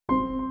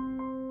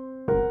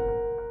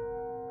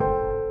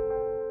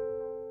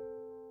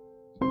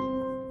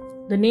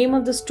The name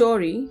of the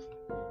story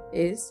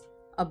is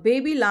A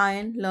Baby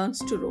Lion Learns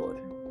to Roar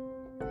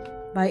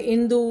by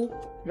Indu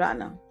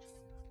Rana.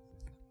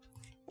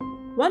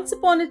 Once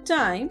upon a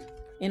time,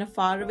 in a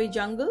faraway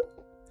jungle,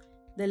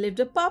 there lived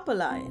a papa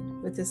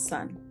lion with his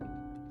son,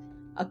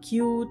 a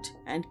cute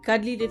and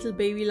cuddly little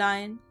baby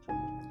lion.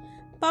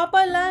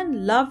 Papa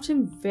lion loved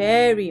him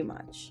very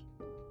much,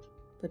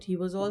 but he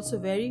was also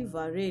very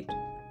worried.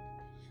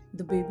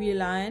 The baby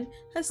lion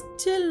has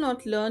still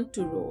not learned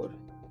to roar.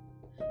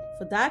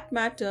 For that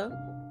matter,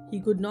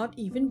 he could not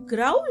even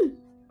growl.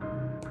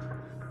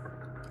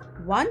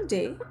 One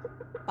day,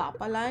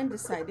 Papa Lion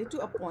decided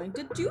to appoint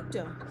a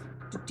tutor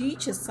to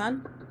teach his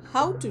son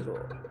how to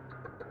roar.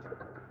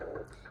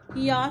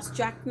 He asked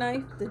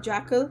Jackknife the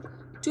jackal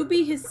to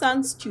be his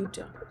son's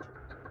tutor.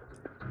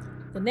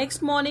 The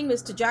next morning,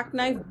 Mr.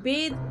 Jackknife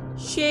bathed,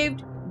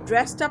 shaved,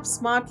 dressed up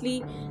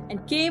smartly,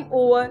 and came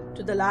over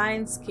to the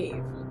lion's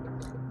cave.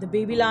 The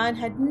baby lion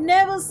had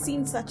never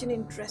seen such an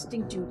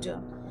interesting tutor.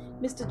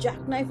 Mr.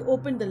 Jackknife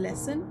opened the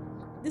lesson.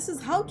 "This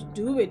is how to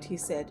do it," he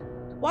said.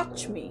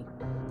 "Watch me."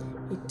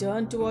 He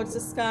turned towards the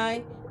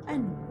sky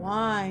and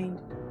whined.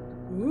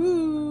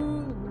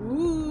 "Woo,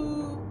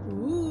 woo,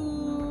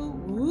 woo,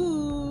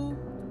 woo.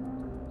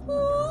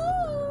 Woo,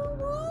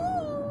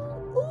 woo,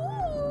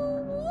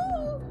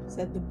 woo,"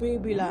 said the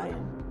baby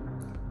lion.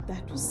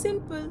 That was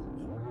simple.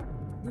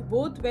 They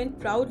both went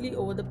proudly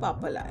over the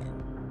papa lion.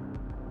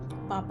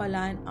 Papa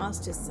lion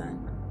asked his son,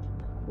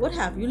 "What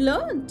have you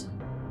learned?"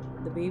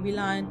 The baby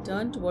lion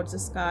turned towards the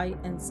sky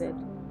and said,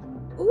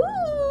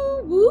 "Ooh,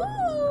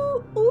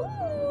 woo,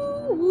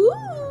 ooh,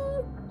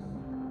 woo."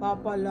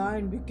 Papa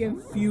lion became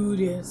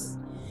furious.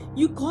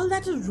 "You call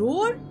that a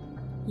roar?"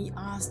 he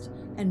asked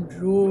and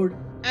roared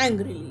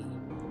angrily.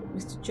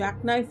 Mr.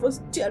 Jackknife was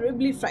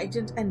terribly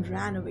frightened and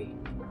ran away.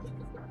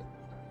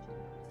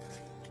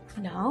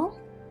 Now,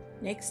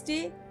 next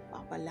day,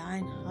 Papa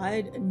lion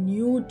hired a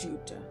new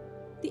tutor,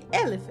 the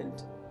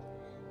elephant.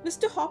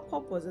 Mr. Hop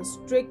Hop was a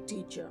strict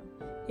teacher.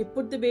 He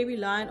put the baby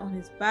lion on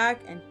his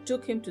back and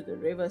took him to the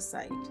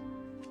riverside.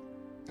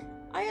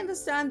 "I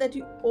understand that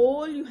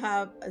all you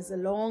have is a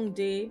long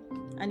day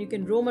and you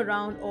can roam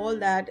around all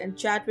that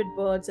and chat with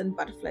birds and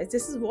butterflies.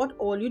 This is what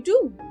all you do,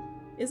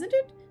 isn't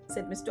it?"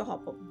 said Mr.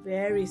 Hop Hop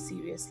very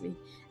seriously.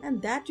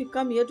 "And that you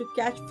come here to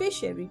catch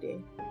fish every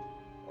day."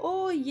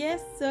 "Oh,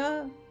 yes,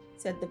 sir,"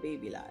 said the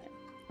baby lion.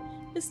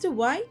 "Mr.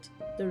 White,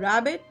 the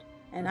rabbit,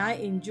 and I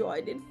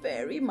enjoyed it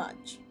very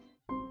much."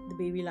 The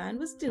baby lion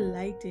was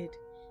delighted.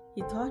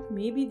 He thought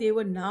maybe they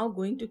were now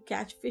going to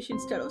catch fish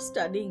instead of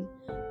studying.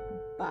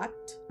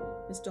 But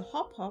Mr.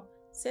 Hop Hop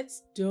said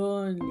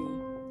sternly,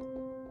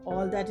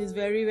 "All that is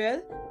very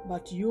well,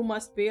 but you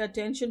must pay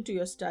attention to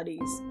your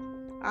studies.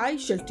 I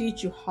shall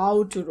teach you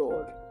how to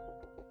roar."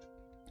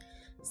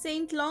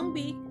 Saint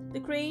Longbeak, the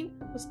crane,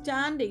 was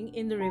standing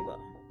in the river,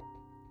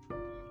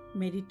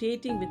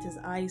 meditating with his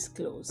eyes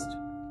closed,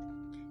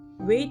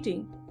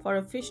 waiting for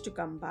a fish to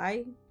come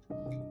by.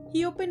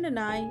 He opened an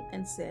eye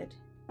and said,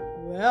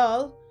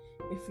 "Well,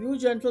 if you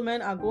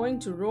gentlemen are going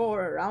to roar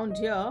around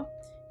here,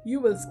 you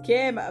will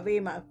scare away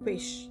my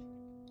fish."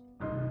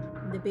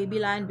 The baby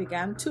lion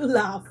began to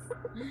laugh.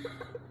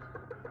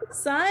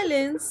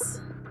 "Silence!"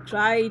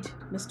 cried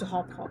Mr.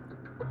 Hop Hop.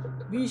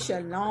 "We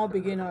shall now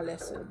begin our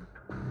lesson.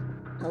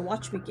 Now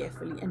watch me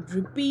carefully and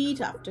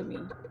repeat after me."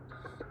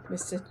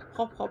 Mr.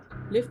 Hop Hop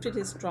lifted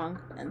his trunk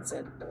and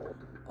said,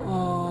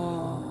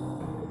 "Ah,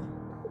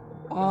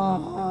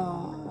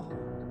 ah."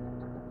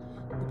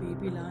 The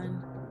baby lion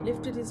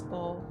lifted his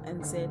paw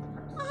and said,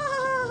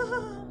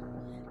 "Ah,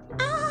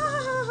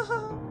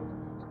 ah."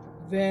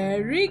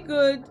 "Very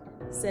good,"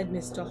 said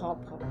Mr.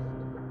 Hop Hop.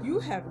 "You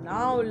have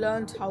now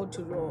learned how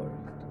to roar."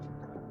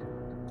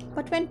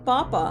 But when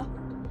Papa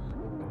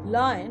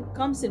Lion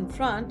comes in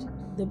front,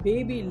 the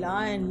baby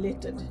lion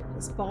lifted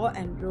his paw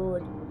and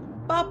roared.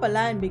 Papa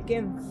Lion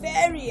became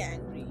very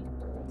angry.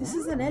 "This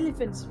is an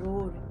elephant's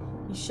roar,"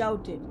 he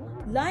shouted.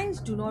 "Lions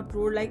do not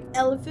roar like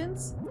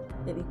elephants."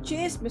 Then he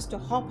chased Mr.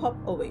 Hop Hop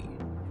away.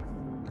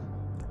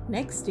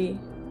 Next day,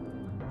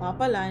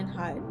 Papa Lion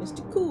hired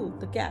Mr. Cool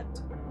the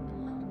cat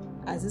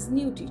as his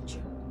new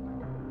teacher.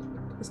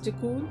 Mr.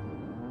 Cool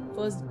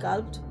first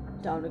gulped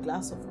down a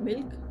glass of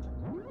milk,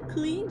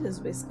 cleaned his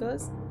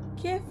whiskers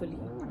carefully,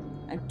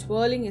 and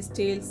twirling his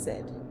tail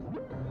said,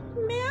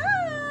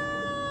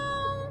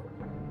 "Meow,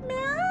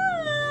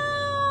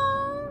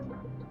 meow."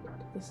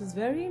 "This is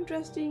very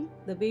interesting,"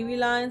 the baby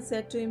lion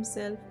said to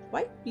himself,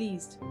 quite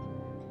pleased,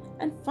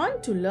 "and fun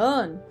to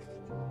learn."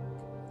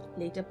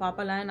 Later,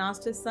 Papa Lion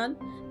asked his son,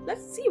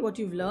 "Let's see what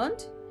you've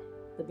learned."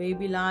 The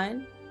baby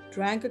lion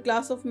drank a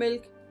glass of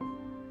milk,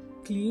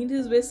 cleaned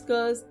his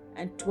whiskers,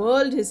 and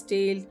twirled his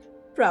tail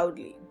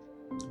proudly.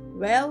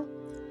 "Well,"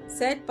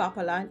 said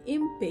Papa Lion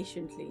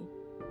impatiently.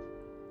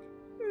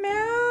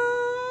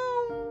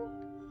 "Meow,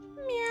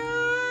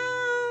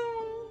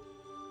 meow,"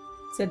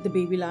 said the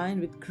baby lion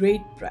with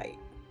great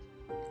pride.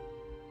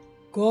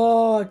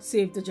 "God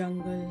save the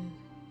jungle,"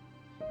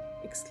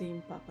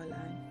 exclaimed Papa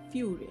Lion,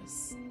 furious.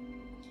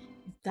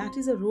 "If that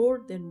is a roar,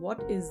 then what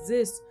is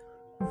this?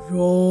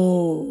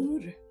 Roar!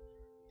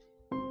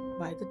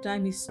 By the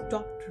time he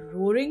stopped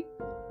roaring,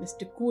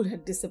 Mr. Cool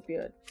had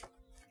disappeared.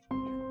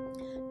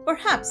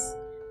 Perhaps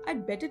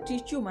I'd better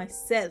teach you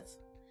myself.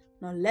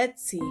 Now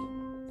let's see.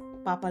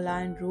 Papa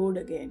Lion roared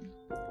again.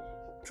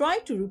 Try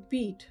to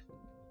repeat.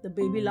 The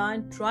baby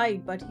lion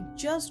tried, but he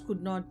just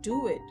could not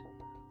do it.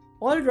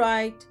 All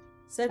right,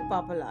 said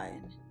Papa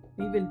Lion.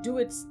 We will do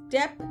it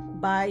step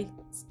by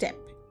step.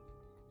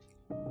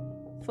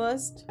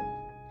 First,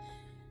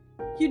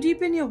 you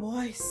deepen your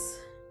voice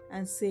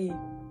and say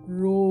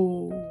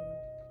roar.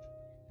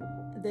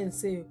 And then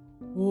say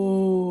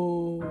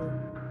whoa.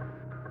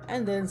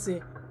 And then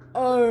say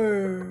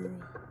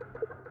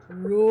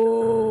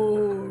roar.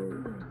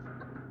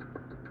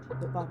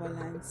 The Papa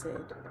Lion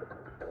said.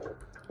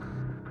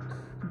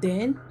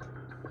 Then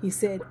he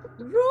said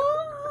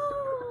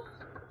roar.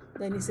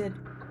 Then he said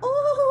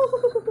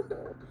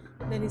oh.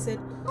 Then he said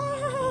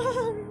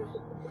arr.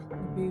 The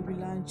baby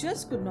lion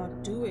just could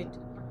not do it.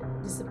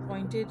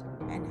 Disappointed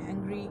and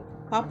angry,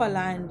 Papa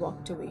Lion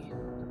walked away.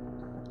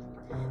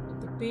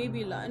 The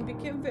baby lion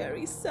became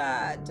very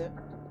sad.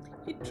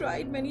 He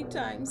tried many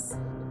times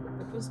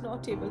but was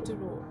not able to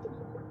roar.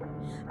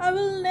 I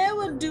will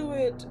never do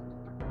it,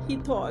 he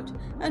thought,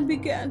 and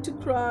began to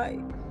cry.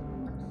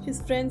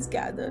 His friends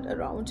gathered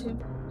around him.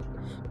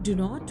 Do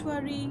not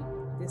worry,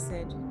 they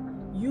said.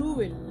 You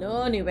will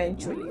learn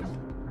eventually.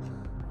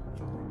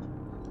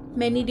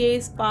 Many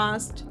days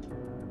passed.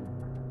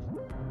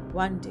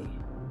 One day,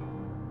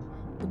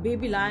 the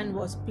baby lion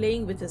was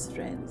playing with his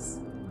friends.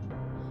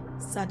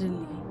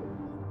 Suddenly,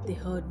 they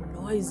heard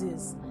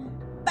noises.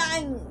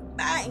 Bang!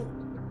 Bang!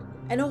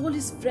 And all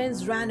his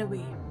friends ran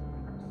away.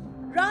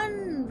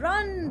 Run!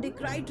 Run! They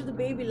cried to the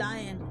baby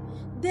lion.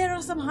 There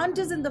are some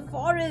hunters in the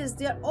forest.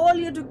 They are all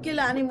here to kill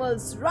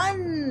animals.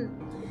 Run!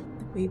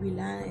 The baby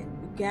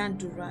lion began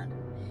to run.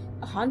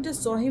 A hunter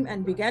saw him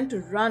and began to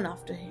run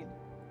after him.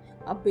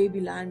 A baby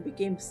lion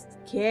became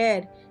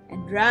scared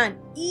and ran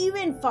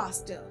even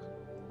faster.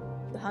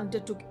 The hunter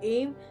took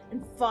aim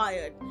and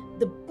fired.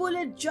 The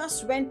bullet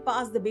just went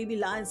past the baby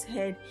lion's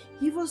head.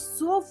 He was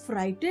so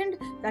frightened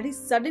that he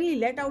suddenly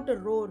let out a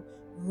roar.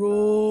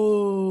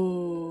 Roar!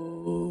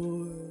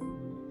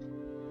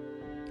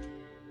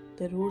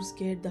 The roar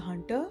scared the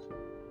hunter.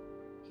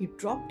 He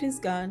dropped his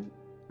gun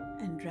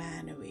and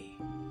ran away.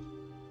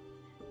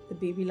 The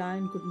baby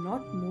lion could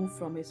not move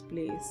from his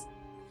place.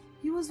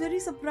 He was very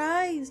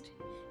surprised.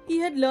 He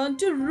had learned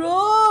to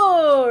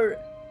roar.